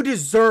 You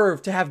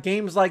deserve to have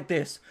games like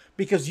this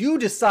because you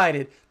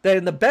decided that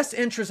in the best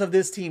interest of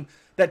this team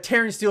that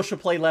Terrence Steele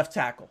should play left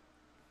tackle.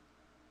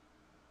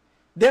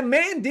 That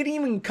man didn't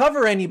even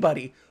cover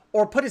anybody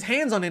or put his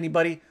hands on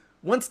anybody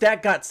once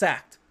Dak got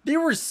sacked.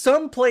 There were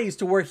some plays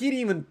to where he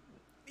didn't even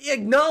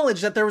acknowledge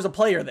that there was a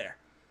player there.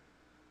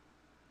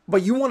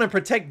 But you want to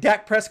protect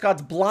Dak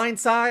Prescott's blind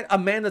side, a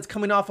man that's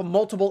coming off of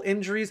multiple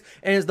injuries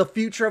and is the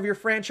future of your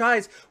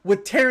franchise,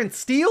 with Terrence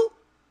Steele?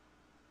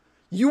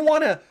 You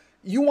want to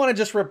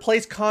just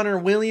replace Connor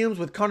Williams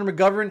with Connor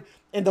McGovern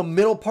in the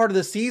middle part of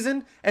the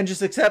season and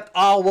just accept,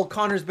 oh, well,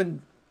 Connor's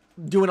been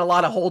doing a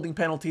lot of holding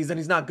penalties and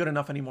he's not good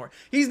enough anymore.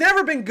 He's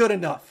never been good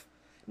enough.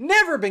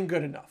 Never been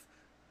good enough.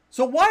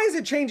 So why is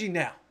it changing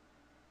now?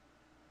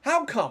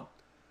 How come?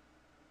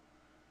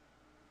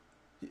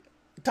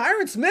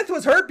 Tyron Smith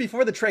was hurt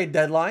before the trade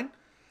deadline,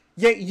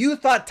 yet you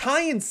thought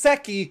Ty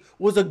Nsekhe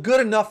was a good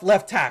enough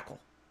left tackle.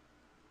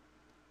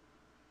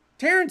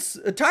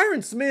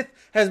 Tyron Smith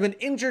has been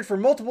injured for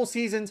multiple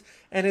seasons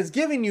and has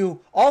given you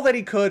all that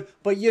he could,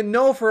 but you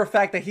know for a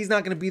fact that he's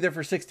not going to be there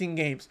for 16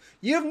 games.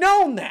 You've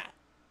known that.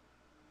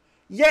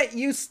 Yet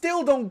you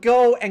still don't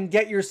go and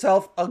get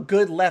yourself a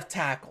good left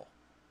tackle.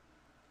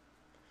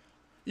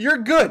 You're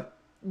good.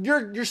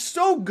 You're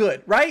so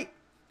good, right?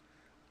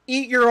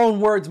 Eat your own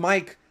words,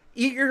 Mike.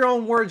 Eat your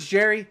own words,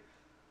 Jerry.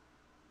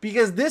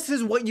 Because this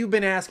is what you've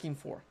been asking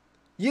for.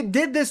 You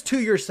did this to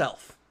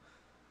yourself.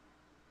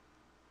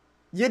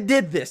 You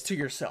did this to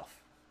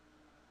yourself.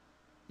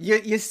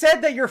 You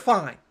said that you're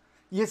fine.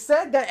 You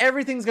said that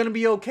everything's going to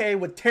be okay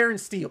with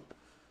Terrence Steele.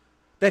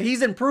 That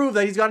he's improved,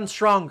 that he's gotten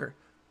stronger.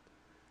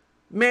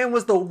 Man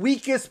was the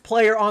weakest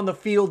player on the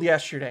field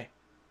yesterday.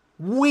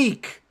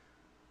 Weak.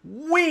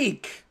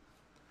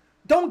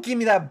 Don't give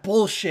me that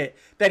bullshit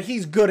that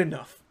he's good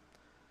enough.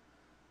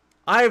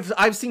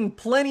 I've seen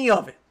plenty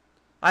of it.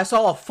 I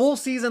saw a full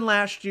season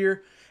last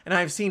year, and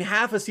I've seen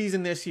half a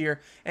season this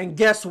year. And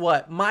guess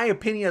what? My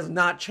opinion has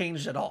not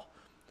changed at all.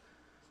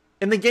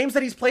 In the games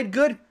that he's played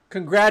good,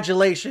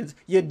 congratulations.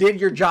 You did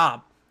your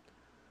job.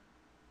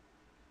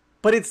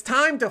 But it's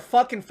time to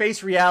fucking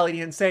face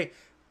reality and say,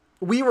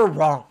 we were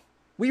wrong.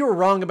 We were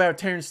wrong about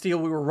Terrence Steele.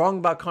 We were wrong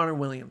about Connor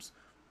Williams.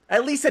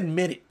 At least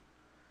admit it.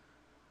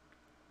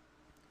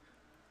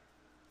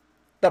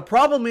 The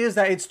problem is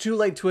that it's too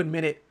late to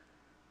admit it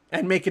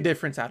and make a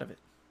difference out of it.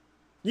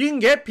 You can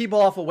get people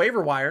off of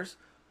waiver wires,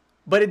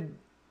 but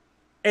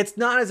it's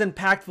not as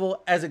impactful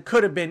as it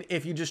could have been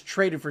if you just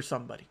traded for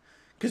somebody.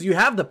 Because you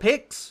have the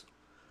picks.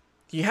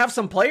 You have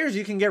some players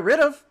you can get rid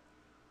of.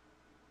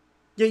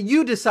 Yet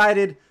you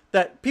decided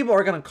that people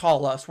are going to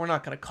call us. We're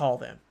not going to call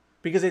them.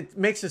 Because it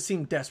makes us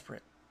seem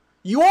desperate.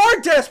 You are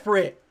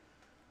desperate!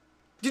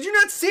 Did you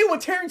not see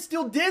what Terrence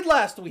Steele did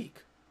last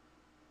week?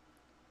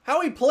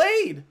 How he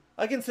played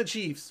against the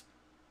Chiefs.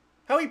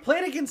 How he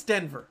played against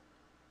Denver.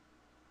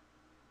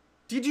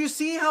 Did you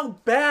see how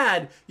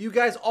bad you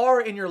guys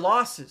are in your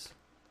losses?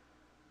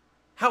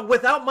 How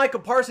without Micah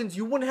Parsons,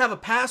 you wouldn't have a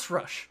pass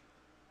rush.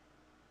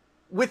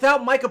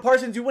 Without Micah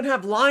Parsons, you wouldn't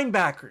have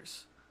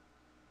linebackers.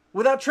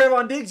 Without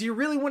Trevon Diggs, you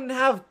really wouldn't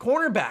have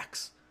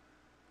cornerbacks.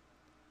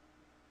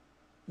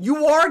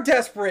 You are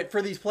desperate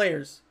for these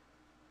players.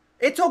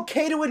 It's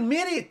okay to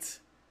admit it.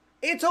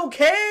 It's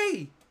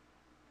okay.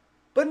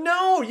 But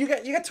no, you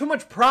got too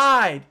much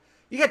pride.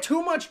 You got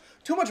too much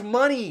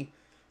money.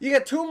 You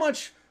got too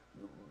much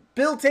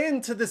built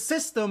into the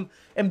system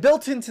and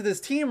built into this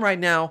team right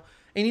now,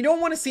 and you don't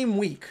want to seem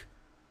weak.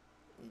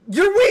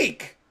 You're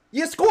weak.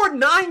 You scored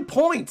 9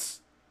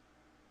 points.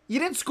 You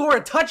didn't score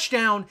a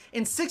touchdown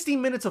in 60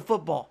 minutes of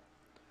football.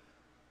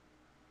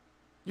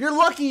 You're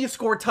lucky you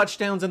scored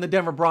touchdowns in the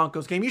Denver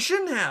Broncos game. You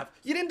shouldn't have.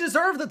 You didn't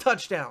deserve the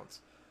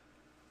touchdowns.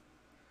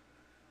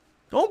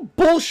 Don't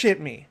bullshit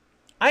me.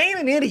 I ain't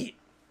an idiot.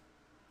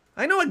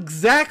 I know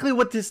exactly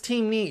what this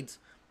team needs.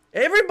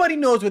 Everybody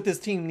knows what this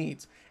team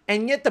needs.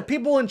 And yet the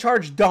people in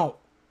charge don't.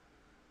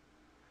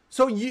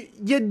 So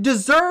you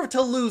deserve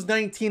to lose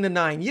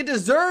 19-9. You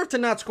deserve to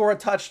not score a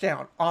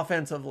touchdown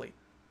offensively.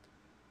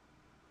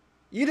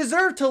 You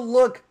deserve to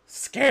look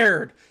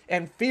scared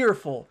and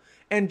fearful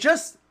and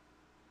just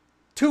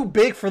too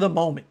big for the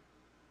moment.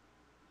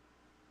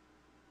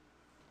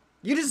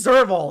 You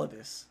deserve all of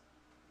this.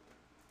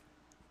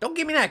 Don't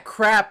give me that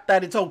crap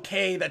that it's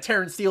okay that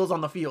Terrence Steele's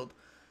on the field.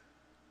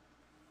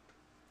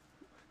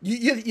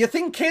 You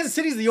think Kansas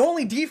City's the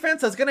only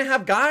defense that's going to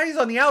have guys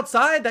on the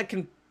outside that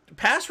can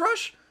pass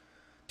rush?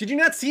 Did you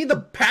not see the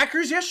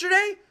Packers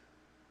yesterday?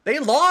 They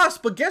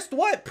lost, but guess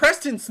what?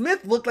 Preston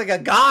Smith looked like a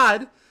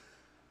god.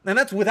 And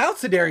that's without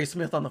Zadarius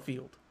Smith on the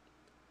field.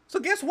 So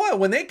guess what?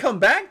 When they come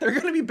back, they're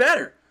going to be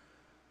better.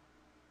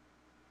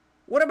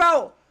 What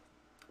about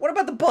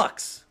the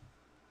Bucks?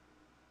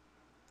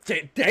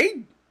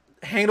 They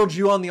handled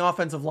you on the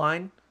offensive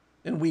line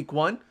in week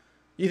 1.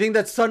 You think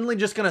that's suddenly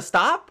just going to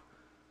stop?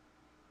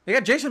 They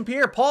got Jason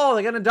Pierre-Paul.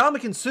 They got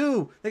Ndamukong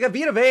Suh. They got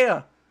Vita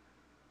Vea.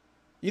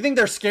 You think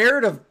they're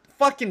scared of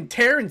fucking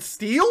Terrence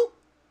Steele?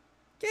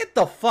 Get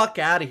the fuck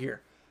out of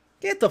here.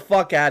 Get the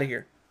fuck out of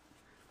here.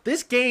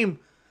 This game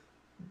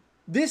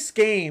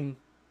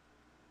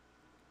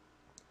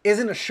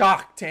isn't a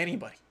shock to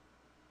anybody.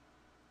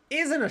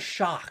 Isn't a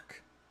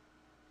shock.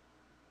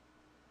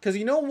 Because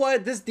you know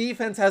what? This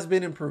defense has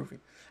been improving.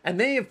 And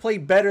they have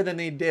played better than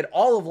they did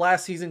all of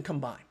last season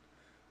combined.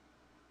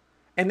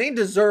 And they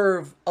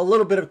deserve a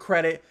little bit of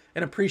credit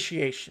and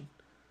appreciation.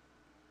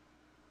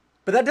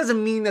 But that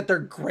doesn't mean that they're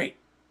great.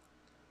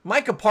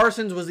 Micah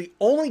Parsons was the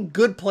only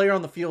good player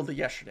on the field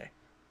yesterday.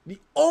 The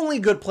only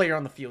good player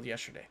on the field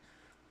yesterday.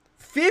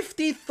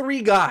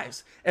 53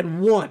 guys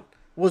and one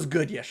was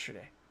good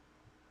yesterday.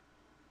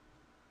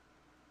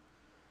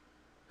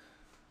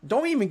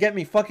 Don't even get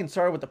me fucking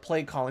started with the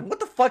play calling. What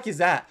the fuck is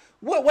that?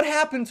 What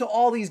happened to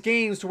all these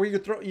games to where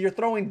you're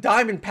throwing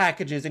diamond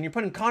packages and you're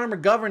putting Connor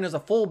McGovern as a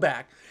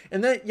fullback?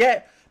 And then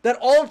yet that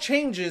all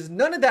changes.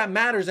 None of that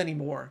matters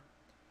anymore.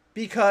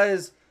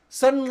 Because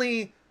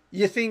suddenly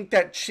you think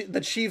that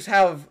the Chiefs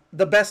have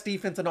the best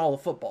defense in all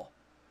of football.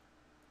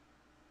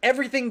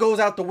 Everything goes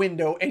out the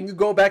window and you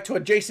go back to a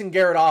Jason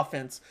Garrett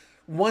offense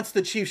once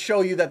the Chiefs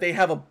show you that they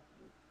have a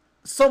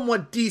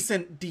somewhat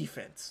decent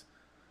defense.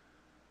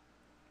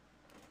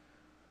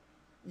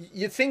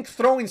 You think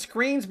throwing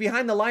screens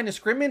behind the line of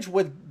scrimmage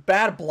with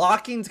bad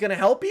blocking is going to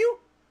help you?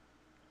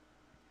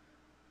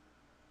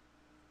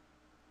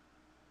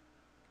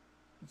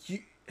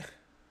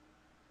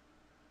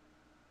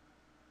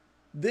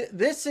 That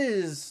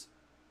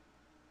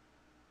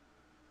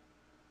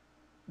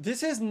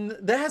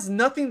has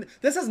nothing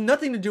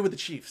to do with the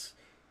Chiefs.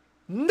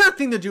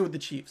 Nothing to do with the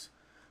Chiefs.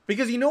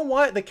 Because you know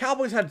what? The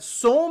Cowboys had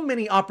so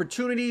many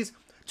opportunities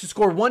to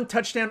score one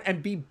touchdown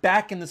and be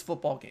back in this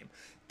football game.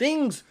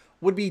 Things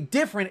would be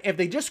different if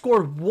they just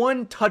scored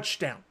one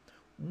touchdown.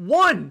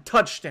 One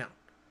touchdown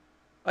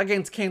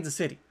against Kansas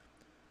City.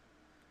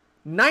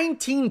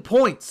 19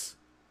 points.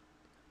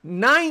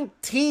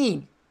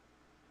 19.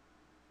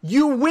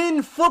 You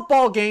win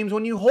football games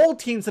when you hold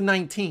teams to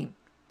 19.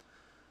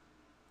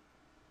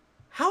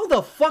 How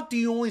the fuck do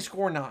you only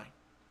score 9?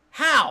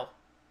 How?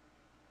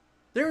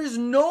 There is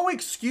no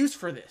excuse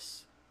for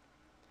this.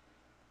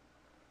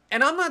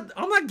 And I'm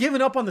not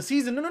giving up on the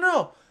season.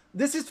 No.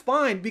 This is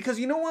fine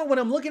because you know what? When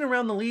I'm looking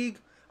around the league,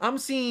 I'm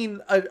seeing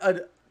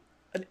an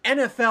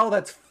NFL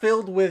that's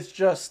filled with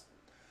just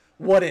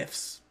what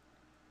ifs.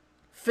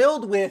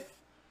 Filled with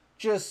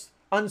just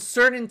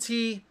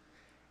uncertainty,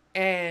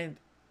 and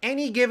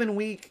any given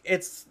week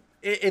it's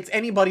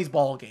anybody's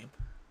ball game.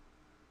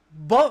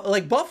 But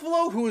like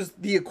Buffalo, who is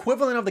the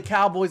equivalent of the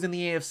Cowboys in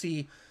the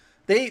AFC,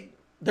 they're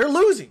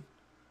losing.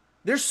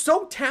 They're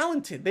so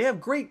talented. They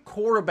have great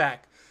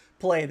quarterback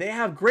play. They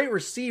have great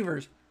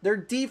receivers. Their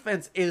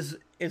defense is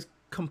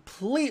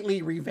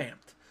completely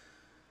revamped.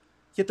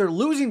 Yet they're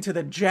losing to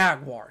the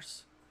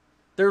Jaguars.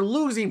 They're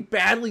losing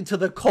badly to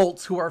the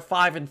Colts, who are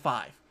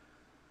 5-5.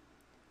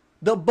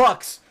 The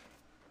Bucks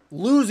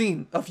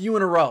losing a few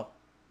in a row.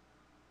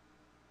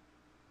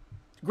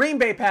 Green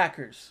Bay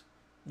Packers,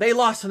 they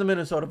lost to the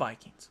Minnesota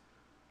Vikings.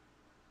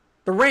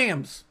 The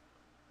Rams,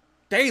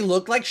 they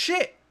look like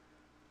shit.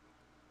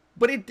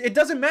 But it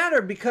doesn't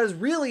matter because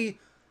really,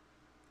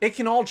 it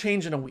can all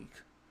change in a week.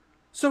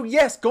 So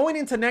yes, going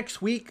into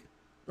next week,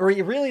 or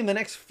really in the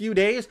next few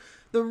days,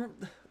 the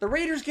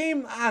Raiders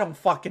game, I don't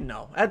fucking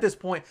know at this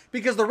point.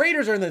 Because the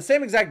Raiders are in the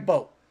same exact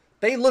boat.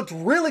 They looked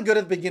really good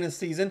at the beginning of the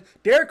season.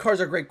 Derek Carr's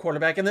a great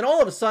quarterback. And then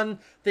all of a sudden,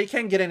 they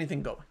can't get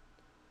anything going.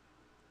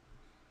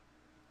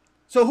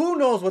 So who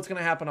knows what's going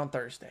to happen on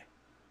Thursday?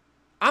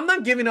 I'm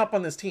not giving up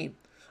on this team.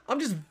 I'm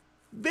just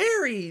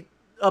very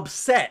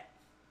upset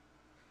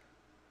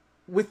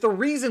with the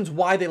reasons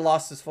why they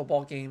lost this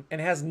football game.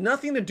 And it has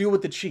nothing to do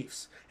with the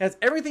Chiefs. It has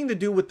everything to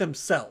do with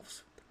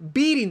themselves.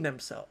 Beating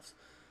themselves.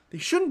 They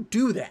shouldn't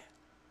do that.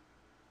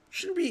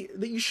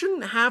 You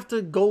shouldn't have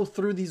to go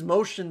through these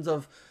motions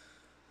of,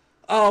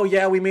 oh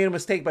yeah, we made a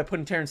mistake by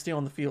putting Terrence Steele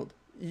on the field.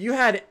 You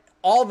had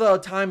all the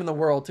time in the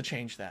world to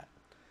change that.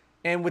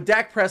 And with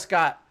Dak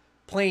Prescott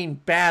playing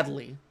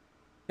badly,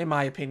 in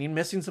my opinion,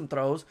 missing some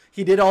throws,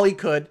 he did all he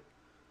could.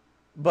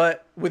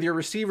 But with your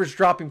receivers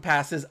dropping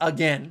passes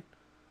again,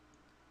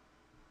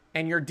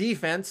 and your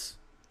defense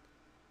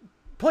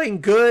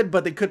playing good,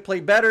 but they could play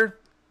better,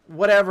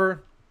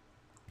 whatever.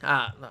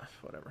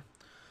 Whatever.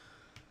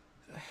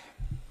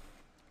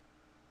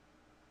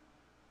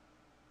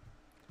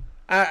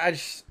 I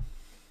just...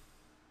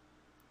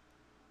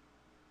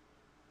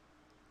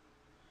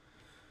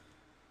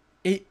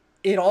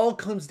 It all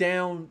comes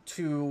down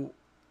to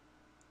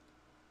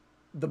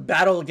the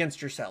battle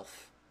against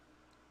yourself.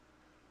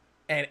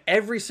 And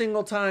every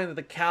single time that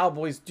the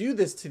Cowboys do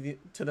this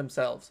to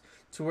themselves,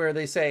 to where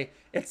they say,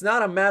 it's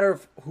not a matter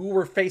of who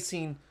we're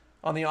facing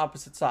on the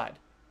opposite side.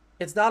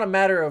 It's not a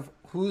matter of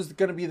who's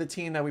going to be the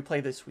team that we play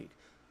this week.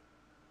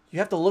 You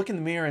have to look in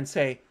the mirror and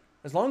say,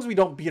 as long as we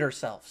don't beat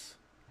ourselves,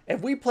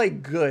 if we play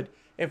good,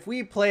 if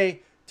we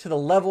play to the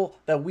level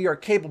that we are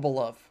capable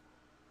of,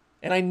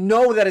 and I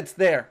know that it's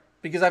there,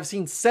 because I've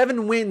seen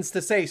 7 wins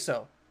to say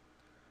so.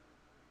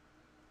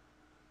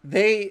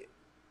 It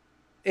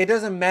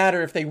doesn't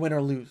matter if they win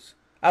or lose.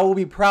 I will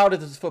be proud of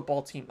this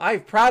football team.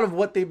 I'm proud of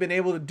what they've been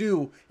able to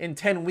do in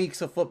 10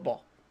 weeks of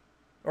football.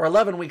 Or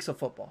 11 weeks of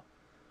football.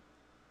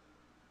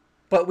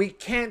 But we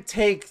can't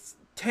take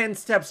 10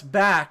 steps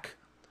back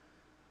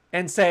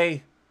and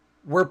say,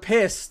 we're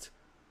pissed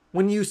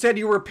when you said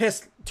you were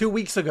pissed 2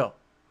 weeks ago.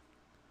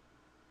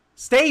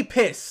 Stay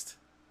pissed.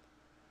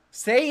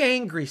 Stay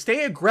angry.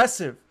 Stay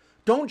aggressive.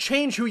 Don't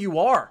change who you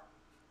are.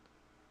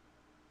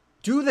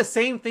 Do the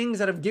same things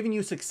that have given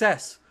you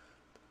success.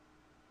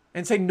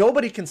 And say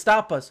nobody can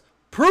stop us.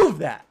 Prove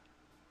that.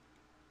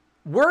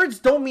 Words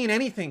don't mean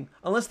anything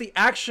unless the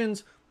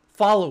actions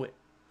follow it.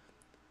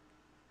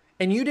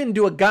 And you didn't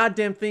do a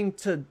goddamn thing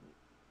to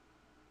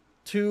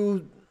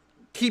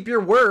keep your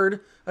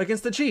word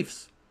against the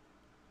Chiefs.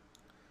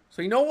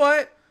 So you know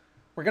what?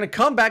 We're going to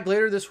come back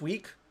later this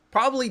week,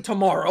 probably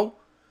tomorrow,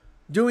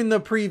 doing the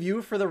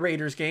preview for the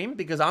Raiders game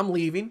because I'm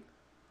leaving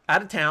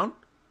out of town.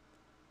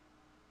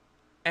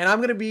 And I'm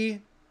going to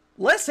be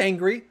less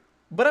angry,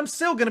 but I'm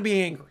still going to be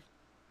angry.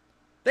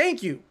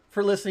 Thank you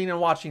for listening and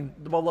watching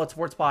the Bubba Lutz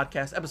Sports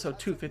Podcast, episode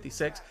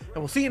 256. And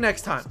we'll see you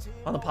next time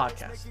on the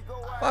podcast.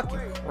 Fucking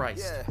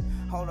Christ. Yeah,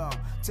 hold on.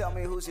 Tell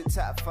me who's your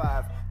top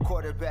 5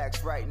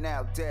 quarterbacks right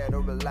now, dead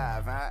or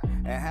alive, huh?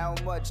 And how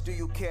much do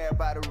you care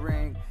about a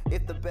ring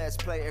if the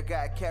best player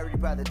got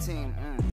carried by the team?